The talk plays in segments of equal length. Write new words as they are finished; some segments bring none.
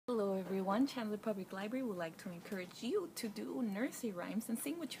everyone. Chandler Public Library would like to encourage you to do nursery rhymes and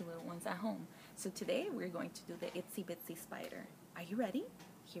sing with your little ones at home. So today we're going to do the Itsy Bitsy Spider. Are you ready?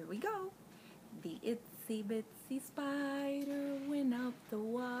 Here we go. The itsy bitsy spider went up the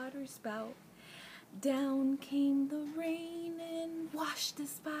water spout. Down came the rain and washed the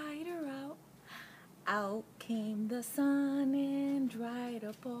spider out. Out came the sun and dried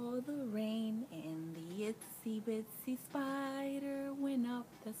up all the rain, and the itsy bitsy spider went up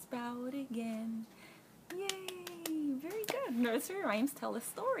the spout again. Yay! Very good. Nursery rhymes tell a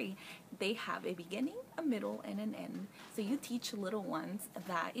story. They have a beginning, a middle, and an end. So you teach little ones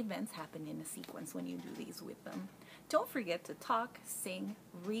that events happen in a sequence when you do these with them. Don't forget to talk, sing,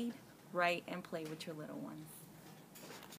 read, write, and play with your little ones.